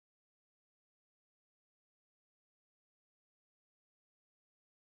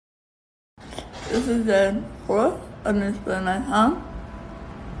This is the 4th of this for my tongue.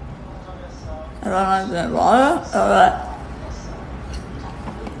 I don't like the water.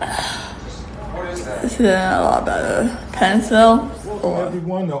 It's getting a lot better. Pencil. Welcome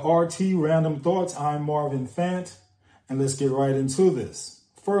everyone to RT Random Thoughts. I'm Marvin Fant, and let's get right into this.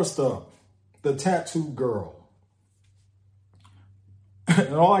 First up, the tattoo girl.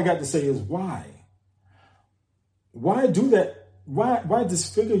 And all I got to say is why? Why do that? Why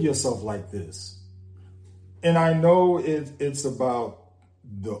disfigure yourself like this? And I know it's about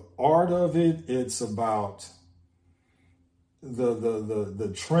the art of it. It's about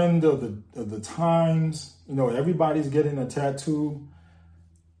the trend of the times. You know, everybody's getting a tattoo.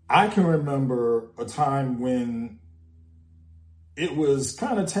 I can remember a time when it was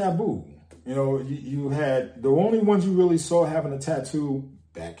kind of taboo. You know, you had the only ones you really saw having a tattoo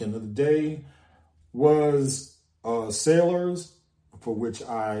back in the day was sailors, for which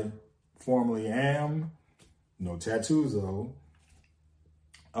I formerly am. No tattoos though.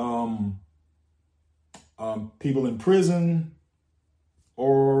 People in prison,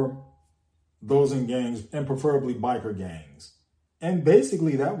 or those in gangs, and preferably biker gangs. And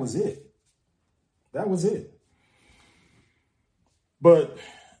basically that was it. That was it. But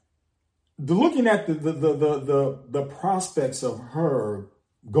looking at the prospects of her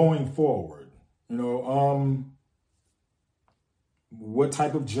going forward, you know, what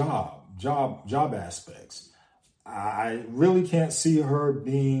type of job aspects. I really can't see her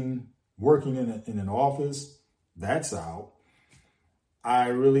working in an office. That's out. I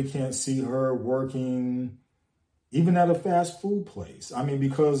really can't see her working even at a fast food place. I mean,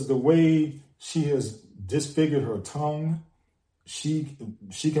 because the way she has disfigured her tongue, she's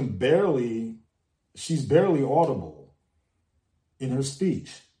barely audible in her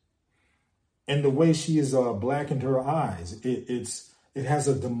speech. And the way she has blackened her eyes, it has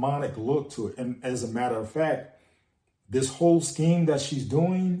a demonic look to it. And as a matter of fact, this whole scheme that she's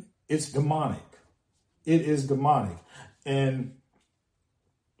doing, it's demonic. It is demonic. And,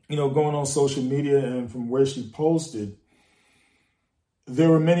 you know, going on social media and from where she posted, there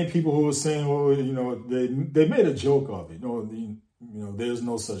were many people who were saying, well, you know, they made a joke of it. You know, there's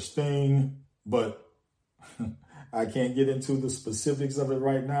no such thing, but I can't get into the specifics of it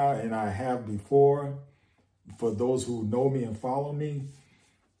right now. And I have before. For those who know me and follow me,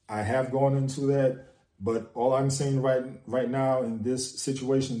 I have gone into that. But all I'm saying right now in this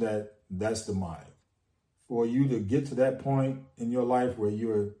situation, that's demonic. For you to get to that point in your life where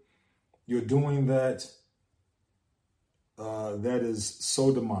you're doing that, that is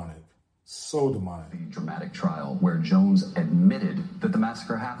so demonic, so demonic. The dramatic trial where Jones admitted that the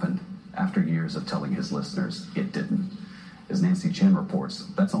massacre happened after years of telling his listeners it didn't. As Nancy Chen reports,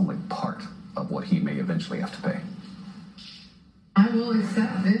 that's only part of what he may eventually have to pay. I will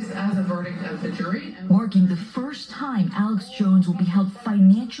accept this as a verdict of the jury. Marking the first time Alex Jones will be held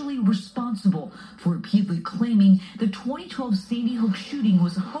financially responsible for repeatedly claiming the 2012 Sandy Hook shooting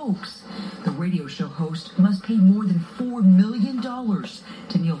was a hoax. The radio show host must pay more than $4 million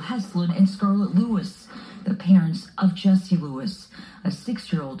to Neil Heslin and Scarlett Lewis, the parents of Jesse Lewis, a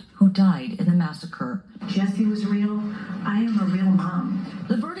 6-year-old who died in the massacre. Jesse was real. I am a real mom.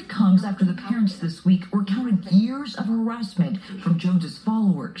 The verdict comes after the parents this week recounted years of harassment from Jones's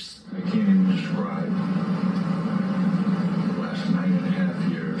followers. I can't even describe the last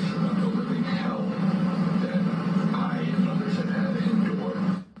 9.5 years of the living hell that I and others have had to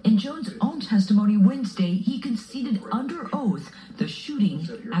endure. In Jones' own testimony Wednesday, he conceded under oath the shooting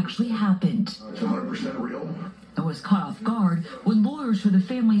actually happened. It's 100% real. And was caught off guard when lawyers for the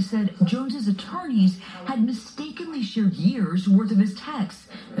family said Jones's attorneys had mistakenly shared years' worth of his texts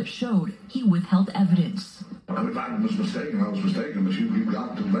that showed he withheld evidence. I mean, if I was mistaken, but you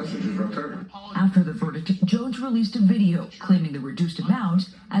got the messages right there. After the verdict, Jones released a video claiming the reduced amount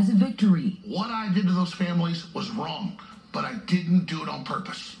as a victory. What I did to those families was wrong, but I didn't do it on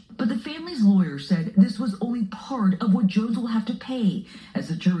purpose. But the family's lawyer said this was only part of what Jones will have to pay, as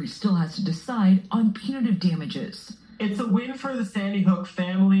the jury still has to decide on punitive damages. It's a win for the Sandy Hook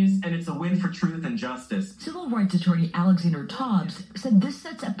families, and it's a win for truth and justice. Civil rights attorney Alexander Tobbs said this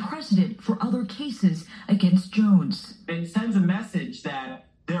sets a precedent for other cases against Jones. It sends a message that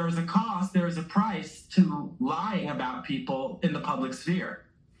there is a cost, there is a price to lying about people in the public sphere.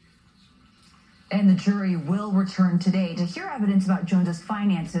 And the jury will return today to hear evidence about Jones's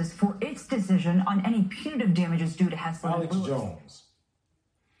finances for its decision on any punitive damages due to Heslin Alex and Lewis. Jones.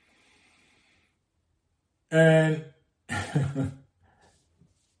 And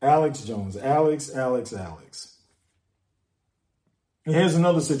Alex Jones. Alex. And here's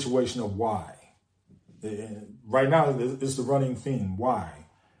another situation of why. Right now, it's the running theme. Why?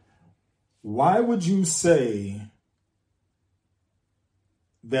 why would you say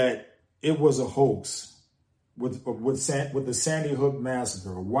that it was a hoax with the Sandy Hook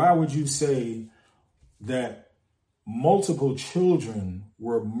massacre? Why would you say that multiple children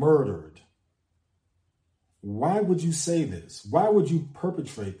were murdered? Why would you say this? Why would you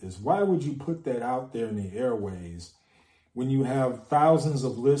perpetrate this? Why would you put that out there in the airways when you have thousands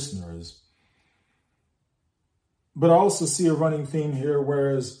of listeners? But I also see a running theme here,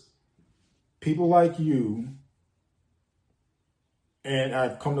 whereas people like you, and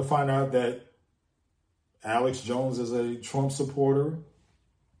I've come to find out that Alex Jones is a Trump supporter,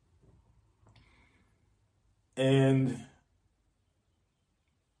 and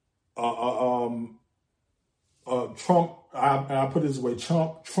Trump, I put it this way,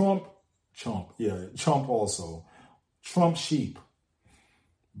 Trump also. Trump sheep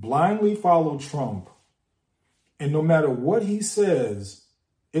blindly follow Trump, and no matter what he says,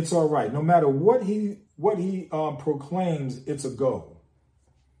 it's all right. No matter what he proclaims, it's a go.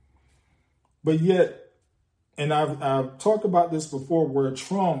 But yet, and I've talked about this before, where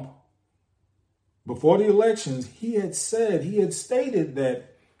Trump, before the elections, he had stated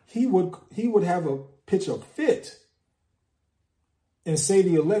that he would have a pitch a fit and say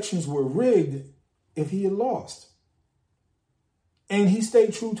the elections were rigged if he had lost. And he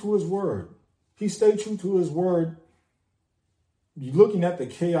stayed true to his word. He stayed true to his word. You're looking at the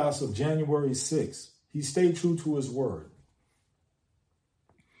chaos of January 6th. He stayed true to his word.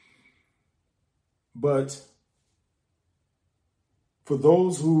 But for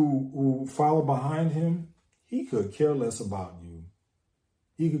those who follow behind him, he could care less about you.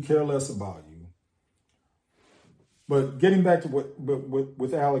 He could care less about you. But getting back to what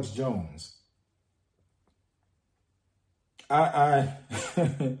with Alex Jones, I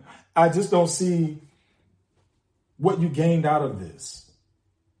I just don't see what you gained out of this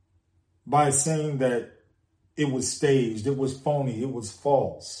by saying that it was staged, it was phony, it was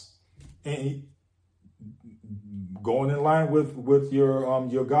false. And going in line with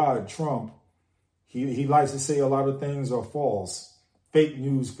your God, Trump, he likes to say a lot of things are false, fake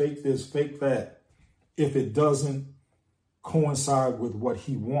news, fake this, fake that, if it doesn't coincide with what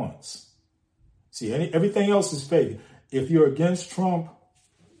he wants. See, everything else is fake. If you're against Trump,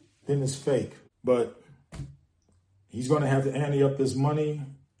 then it's fake. But he's going to have to ante up this money,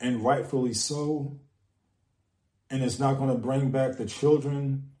 and rightfully so. And it's not going to bring back the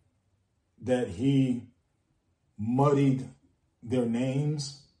children that he muddied their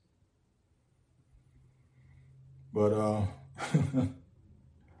names. But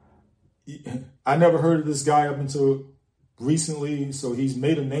I never heard of this guy up until recently, so he's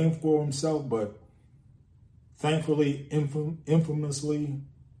made a name for himself, but thankfully, infamously.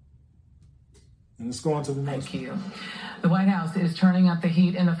 And let's go on to the next. Thank you. The White House is turning up the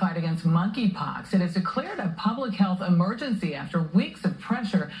heat in the fight against monkeypox. It has declared a public health emergency after weeks of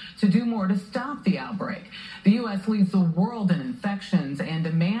pressure to do more to stop the outbreak. The U.S. leads the world in infections, and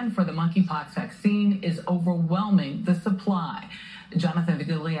demand for the monkeypox vaccine is overwhelming the supply. Jonathan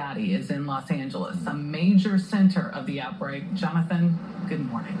Vigliotti is in Los Angeles, a major center of the outbreak. Jonathan, good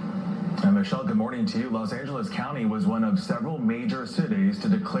morning. And Michelle, good morning to you. Los Angeles County was one of several major cities to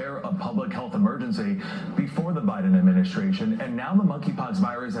declare a public health emergency before the Biden administration. And now the monkeypox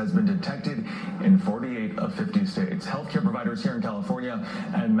virus has been detected in 48 of 50 states. Healthcare providers here in California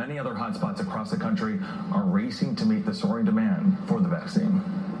and many other hotspots across the country are racing to meet the soaring demand for the vaccine.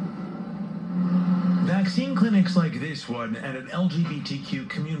 Vaccine clinics like this one at an LGBTQ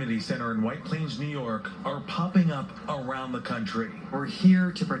community center in White Plains, New York, are popping up around the country. We're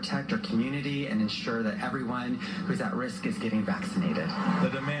here to protect our community and ensure that everyone who's at risk is getting vaccinated. The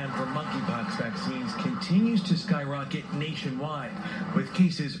demand for monkeypox vaccines continues to skyrocket nationwide, with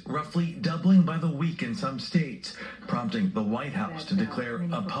cases roughly doubling by the week in some states, prompting the White House to declare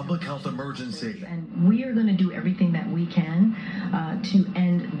a public health emergency. And we are going to do everything that we can to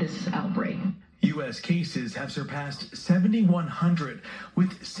end this outbreak. U.S. cases have surpassed 7,100,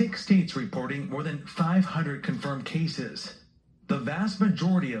 with 6 states reporting more than 500 confirmed cases. The vast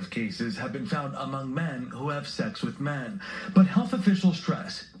majority of cases have been found among men who have sex with men, but health officials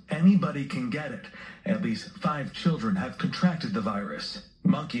stress anybody can get it. At least 5 children have contracted the virus.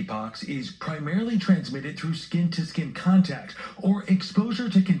 Monkeypox is primarily transmitted through skin-to-skin contact or exposure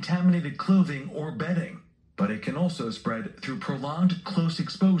to contaminated clothing or bedding. But it can also spread through prolonged close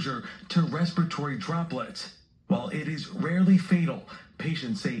exposure to respiratory droplets. While it is rarely fatal,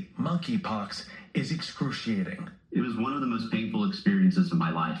 patients say monkeypox is excruciating. It was one of the most painful experiences of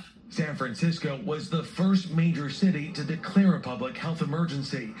my life. San Francisco was the first major city to declare a public health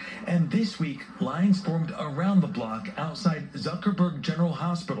emergency. And this week, lines formed around the block outside Zuckerberg General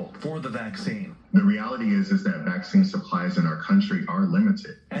Hospital for the vaccine. The reality is that vaccine supplies in our country are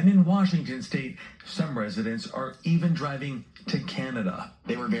limited. And in Washington state, some residents are even driving to Canada.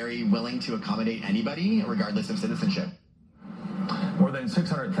 They were very willing to accommodate anybody, regardless of citizenship. More than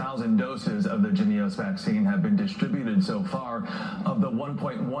 600,000 doses of the Jynneos vaccine have been distributed so far. Of the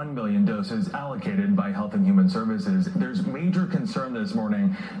 1.1 million doses allocated by Health and Human Services, there's major concern this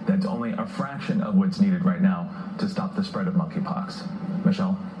morning that's only a fraction of what's needed right now to stop the spread of monkeypox.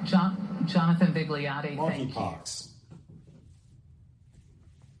 Michelle? Jonathan Vigliotti, thank monkeypox.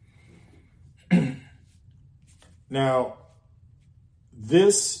 Now,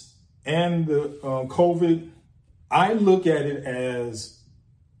 this and the COVID, I look at it as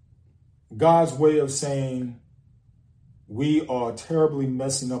God's way of saying we are terribly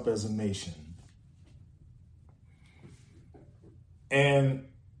messing up as a nation. And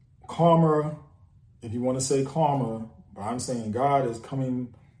karma, if you want to say karma, but I'm saying God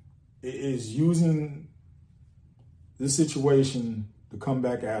is using this situation to come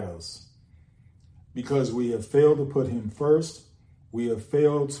back at us because we have failed to put him first. We have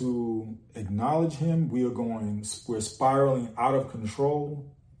failed to acknowledge him. We're spiraling out of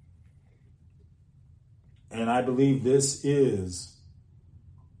control. And I believe this is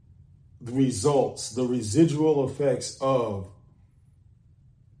the results, the residual effects of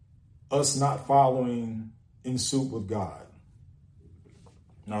us not following in suit with God.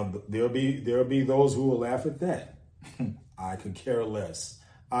 Now, there'll be those who will laugh at that. I could care less.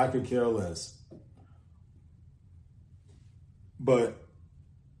 But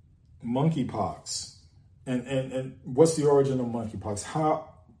monkeypox, and what's the origin of monkeypox?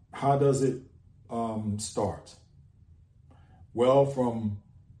 How does it start? Well, from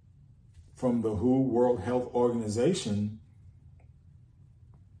the WHO, World Health Organization,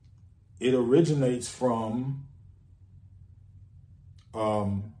 it originates from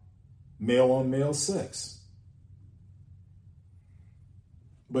male-on-male sex.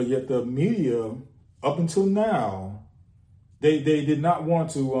 But yet the media, up until now, they did not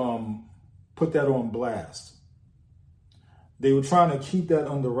want to put that on blast. They were trying to keep that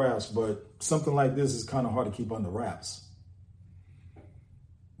under wraps, but something like this is kind of hard to keep under wraps.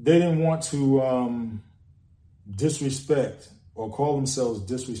 They didn't want to disrespect or call themselves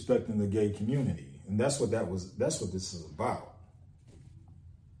disrespecting the gay community. And that's what this is about.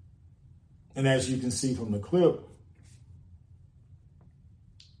 And as you can see from the clip,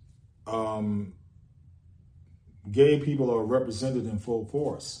 gay people are represented in full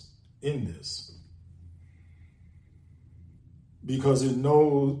force in this because they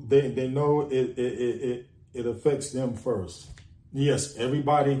know it affects them first. Yes,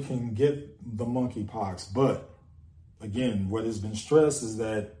 everybody can get the monkeypox, but again, what has been stressed is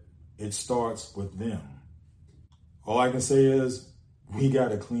that it starts with them. All I can say is we got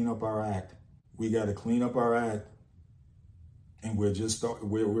to clean up our act. And we're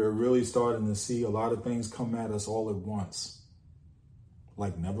really starting to see a lot of things come at us all at once,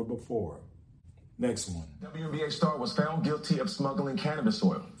 like never before. Next one. WNBA star was found guilty of smuggling cannabis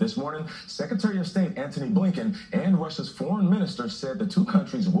oil. This morning, Secretary of State Antony Blinken and Russia's foreign minister said the two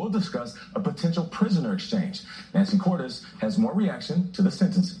countries will discuss a potential prisoner exchange. Nancy Cortez has more reaction to the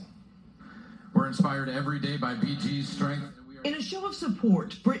sentencing. We're inspired every day by BG's strength. In a show of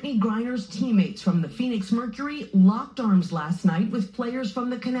support, Brittney Griner's teammates from the Phoenix Mercury locked arms last night with players from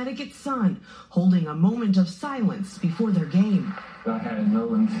the Connecticut Sun, holding a moment of silence before their game. I had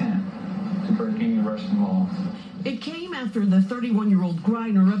no intent to break any Russian laws. It came after the 31-year-old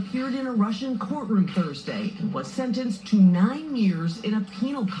Griner appeared in a Russian courtroom Thursday and was sentenced to 9 years in a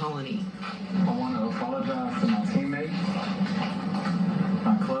penal colony. I want to apologize to my teammates,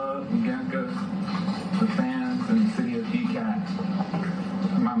 my club, Ganka, the fans, and the city of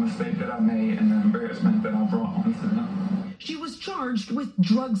DCAT, my mistake that I made and the embarrassment that I brought onto them. She was charged with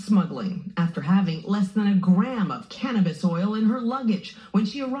drug smuggling after having less than a gram of cannabis oil in her luggage when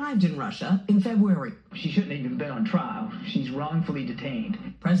she arrived in Russia in February. She shouldn't even been on trial. She's wrongfully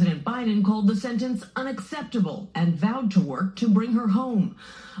detained. President Biden called the sentence unacceptable and vowed to work to bring her home.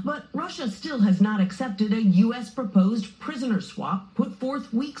 But Russia still has not accepted a U.S. proposed prisoner swap put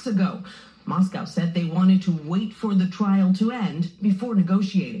forth weeks ago. Moscow said they wanted to wait for the trial to end before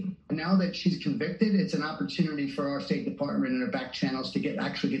negotiating. Now that she's convicted, it's an opportunity for our State Department and our back channels to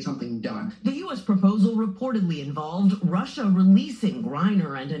actually get something done. The U.S. proposal reportedly involved Russia releasing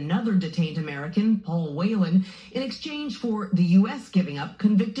Griner and another detained American, Paul Whelan, in exchange for the U.S. giving up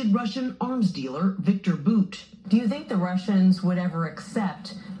convicted Russian arms dealer Victor Bout. Do you think the Russians would ever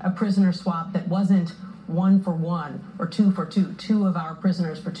accept a prisoner swap that wasn't 1 for 1 or 2 for 2, 2 of our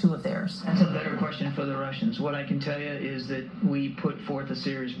prisoners for 2 of theirs? That's a better question for the Russians. What I can tell you is that we put forth a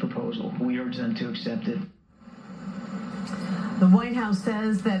serious proposal. We urge them to accept it. The White House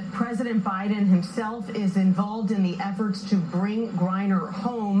says that President Biden himself is involved in the efforts to bring Griner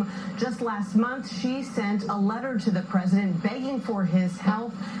home. Just last month, she sent a letter to the president begging for his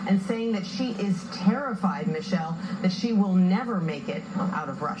help and saying that she is terrified, Michelle, that she will never make it out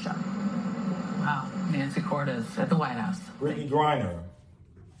of Russia. Wow. Nancy Cortez at the White House. Brittney Griner.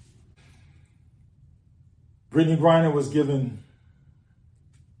 Brittney Griner was given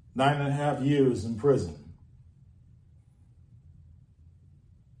 9.5 years in prison.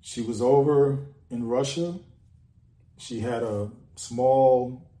 She was over in Russia. She had a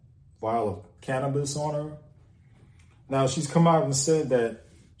small vial of cannabis on her. Now, she's come out and said that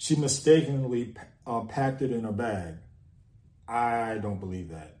she mistakenly packed it in her bag. I don't believe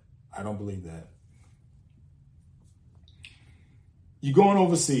that. I don't believe that. You're going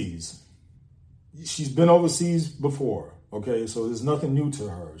overseas. She's been overseas before, okay? So there's nothing new to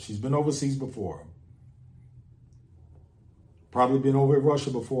her. She's been overseas before. Probably been over in Russia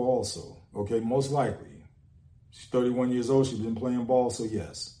before also, okay? Most likely. She's 31 years old. She's been playing ball, so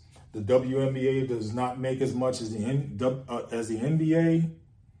yes. The WNBA does not make as much as the NBA.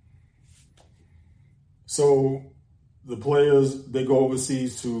 So the players, they go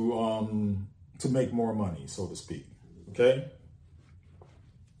overseas to make more money, so to speak, okay?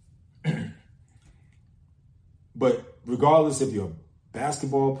 But regardless if you're a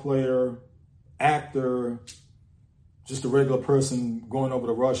basketball player, actor, just a regular person going over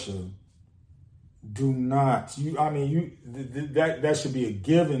to Russia, do not. That should be a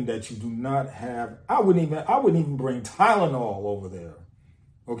given that you do not have. I wouldn't even bring Tylenol over there,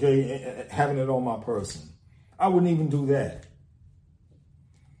 okay? Having it on my person, I wouldn't even do that.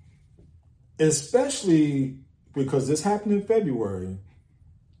 Especially because this happened in February,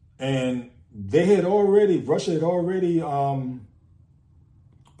 and Russia had already had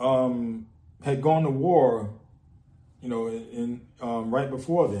gone to war, in right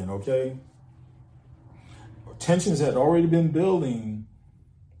before then, okay? Tensions had already been building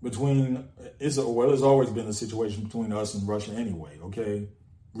between, there's always been a situation between us and Russia anyway, okay?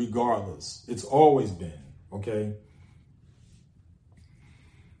 Regardless, it's always been, okay?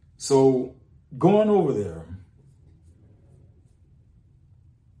 So going over there,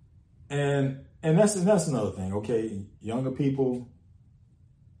 and that's another thing, okay? Younger people,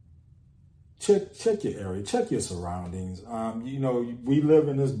 check your area, check your surroundings. We live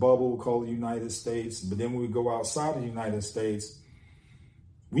in this bubble called the United States, but then when we go outside of the United States,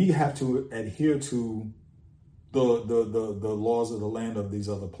 we have to adhere to the laws of the land of these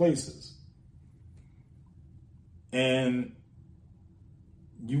other places. And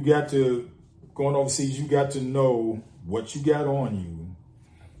going overseas, you got to know what you got on you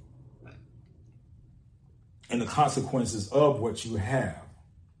and the consequences of what you have.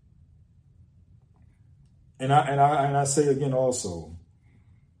 And I say again also,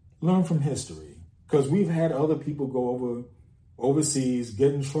 learn from history, because we've had other people go overseas,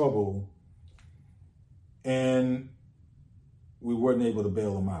 get in trouble, and we weren't able to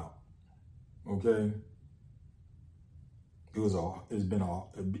bail them out. Okay,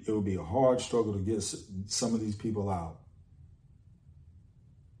 it would be a hard struggle to get some of these people out,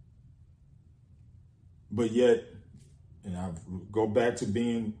 but yet, and I go back to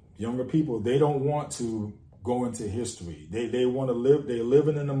being younger people, they don't want to go into history. They want to live. They're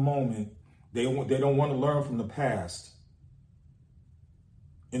living in the moment. They don't want to learn from the past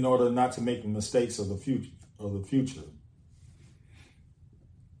in order not to make the mistakes of the future.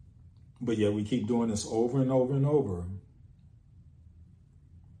 But yeah, we keep doing this over and over and over.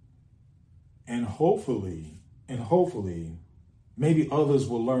 And hopefully, maybe others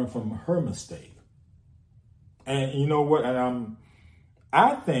will learn from her mistake. And you know what? And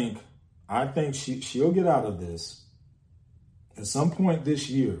I think she'll get out of this at some point this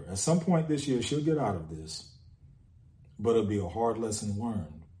year. At some point this year, she'll get out of this. But it'll be a hard lesson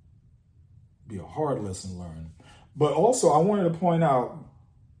learned. But also, I wanted to point out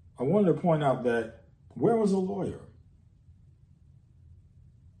that where was a lawyer?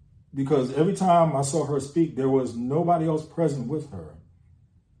 Because every time I saw her speak, there was nobody else present with her.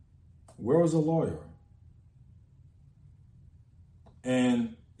 Where was a lawyer?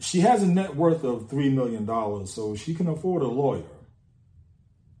 And She has a net worth of $3 million, so she can afford a lawyer.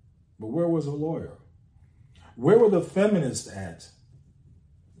 But where was a lawyer? Where were the feminists at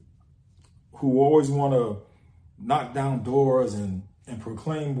who always want to knock down doors and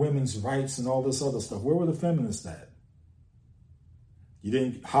proclaim women's rights and all this other stuff? Where were the feminists at? You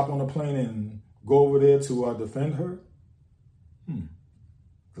didn't hop on a plane and go over there to defend her?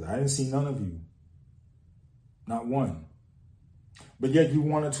 Because I didn't see none of you. Not one. But yet you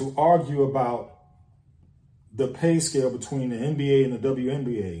wanted to argue about the pay scale between the NBA and the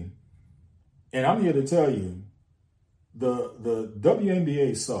WNBA. And I'm here to tell you, the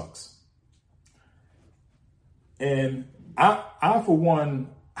WNBA sucks. And I for one,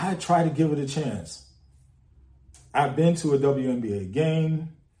 I try to give it a chance. I've been to a WNBA game.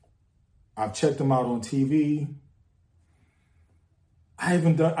 I've checked them out on TV. I've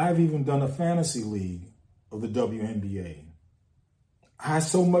even done a fantasy league of the WNBA. I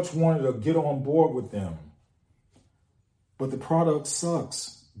so much wanted to get on board with them. But the product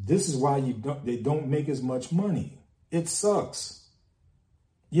sucks. This is why they don't make as much money. It sucks.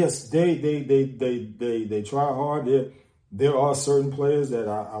 Yes, they try hard. There are certain players that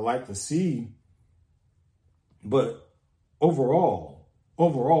I like to see, but overall,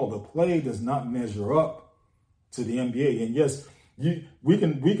 the play does not measure up to the NBA. And yes, we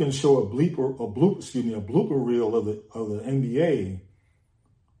can show a blooper reel of the NBA,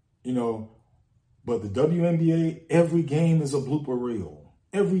 you know, but the WNBA, every game is a blooper reel,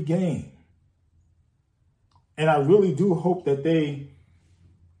 every game. And I really do hope that they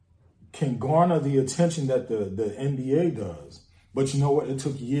can garner the attention that the NBA does. But you know what? It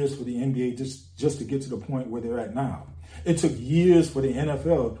took years for the NBA just to get to the point where they're at now. It took years for the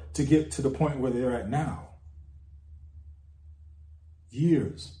NFL to get to the point where they're at now.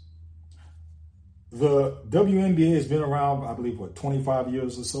 Years. The WNBA has been around, I believe, 25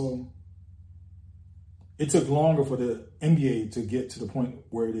 years or so? It took longer for the NBA to get to the point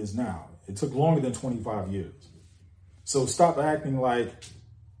where it is now. It took longer than 25 years. So stop acting like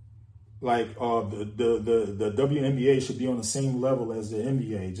the WNBA should be on the same level as the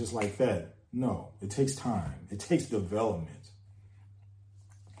NBA, just like that. No, it takes time. It takes development.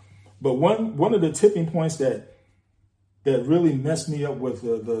 But one of the tipping points that really messed me up with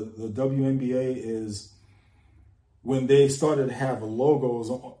the WNBA is when they started to have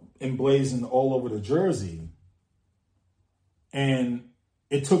logos emblazoned all over the jersey. And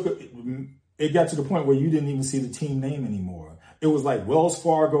it got to the point where you didn't even see the team name anymore. It was like Wells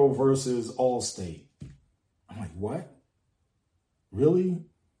Fargo versus Allstate. I'm like, what? Really?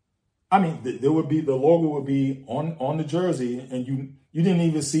 I mean, the logo would be on the jersey, and you didn't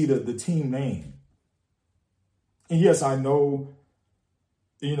even see the team name. And yes, I know,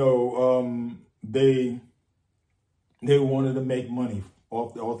 you know, they wanted to make money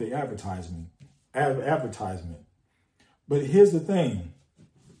off the advertisement. But here's the thing.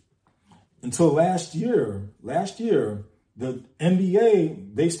 Until last year, the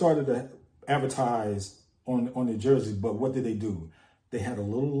NBA, they started to advertise on their jerseys. But what did they do? They had a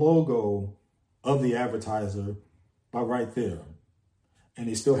little logo of the advertiser by right there. And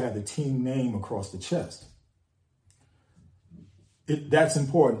they still had the team name across the chest. That's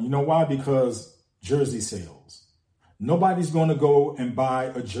important. You know why? Because jersey sales. Nobody's going to go and buy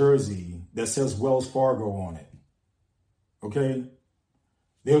a jersey that says Wells Fargo on it. Okay?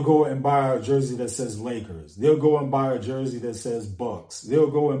 They'll go and buy a jersey that says Lakers. They'll go and buy a jersey that says Bucks. They'll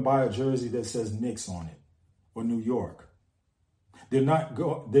go and buy a jersey that says Knicks on it or New York. They're not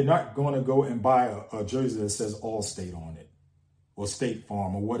going to go and buy a jersey that says Allstate on it or State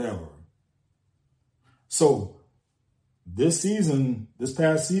Farm or whatever. So this season, it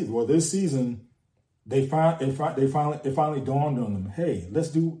finally dawned on them. Hey, let's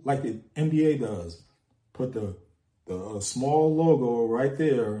do like the NBA does. Put the small logo right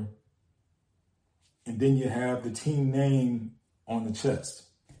there, and then you have the team name on the chest.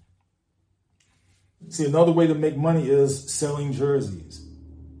 See, another way to make money is selling jerseys.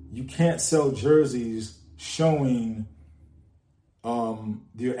 You can't sell jerseys showing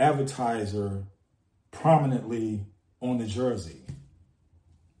your advertiser prominently on the jersey.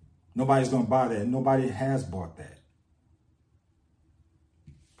 Nobody's going to buy that. Nobody has bought that.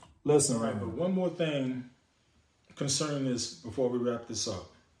 Listen, all right, but one more thing concerning this before we wrap this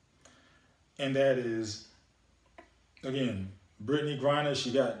up. And that is, again, Brittney Griner,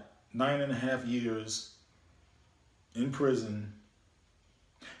 she got 9.5 years in prison.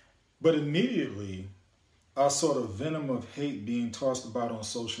 But immediately, I saw the venom of hate being tossed about on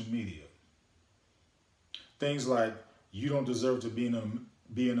social media. Things like, you don't deserve to be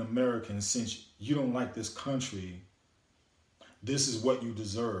an American since you don't like this country. this is what you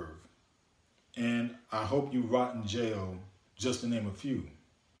deserve. And I hope you rot in jail, just to name a few.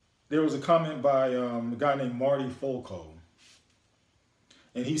 There was a comment by a guy named Marty Folco.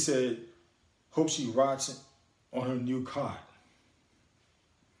 And he said, hope she rots on her new cot.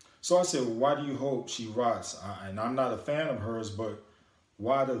 So I said, why do you hope she rots? And I'm not a fan of hers, but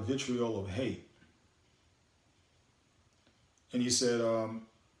why the vitriol of hate? And he said,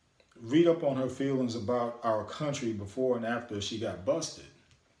 read up on her feelings about our country before and after she got busted.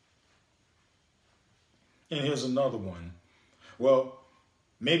 And here's another one. Well,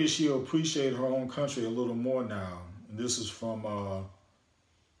 maybe she'll appreciate her own country a little more now. And this is from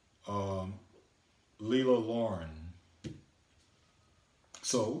Leela Lauren.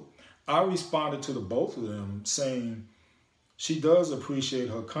 So I responded to the both of them saying she does appreciate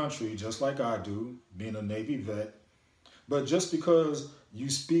her country just like I do, being a Navy vet. But just because you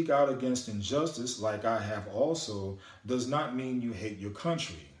speak out against injustice, like I have also, does not mean you hate your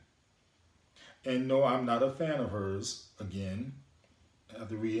country. And no, I'm not a fan of hers. Again, I have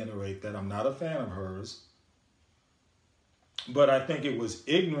to reiterate that I'm not a fan of hers. But I think it was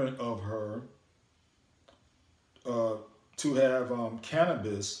ignorant of her to have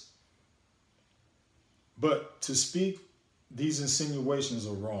cannabis. But to speak these insinuations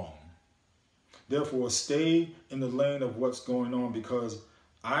are wrong. Therefore, stay in the lane of what's going on, because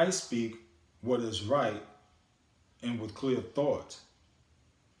I speak what is right and with clear thought.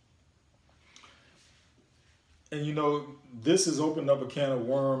 And you know, this has opened up a can of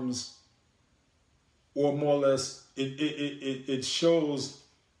worms, or more or less, it shows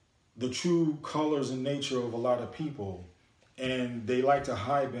the true colors and nature of a lot of people. And they like to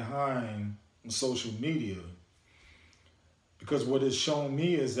hide behind social media. Because what it's shown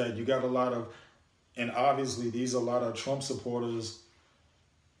me is that you got a lot of, and obviously these are a lot of Trump supporters,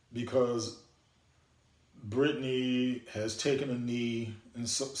 because Brittney has taken a knee, and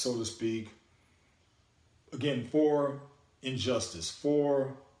so to speak, again, for injustice,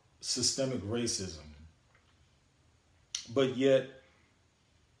 for systemic racism. But yet,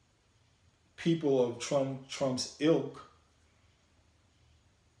 people of Trump's ilk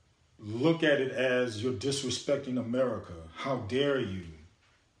look at it as, you're disrespecting America. How dare you?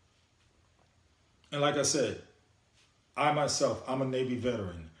 And like I said, I myself, I'm a Navy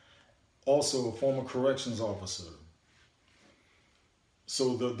veteran, also a former corrections officer.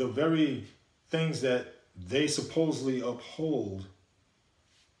 So the very things that they supposedly uphold,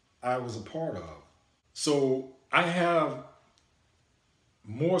 I was a part of. So I have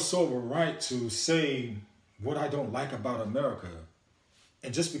more so of a right to say what I don't like about America.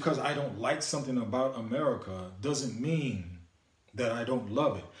 And just because I don't like something about America doesn't mean that I don't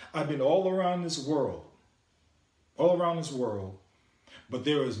love it. I've been all around this world, but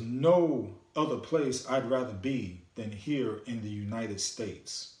there is no other place I'd rather be than here in the United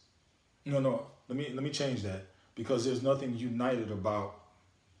States. No, let me change that, because there's nothing united about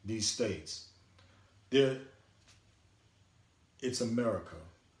these states. It's America.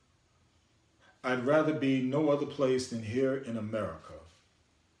 I'd rather be no other place than here in America.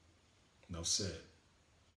 No said.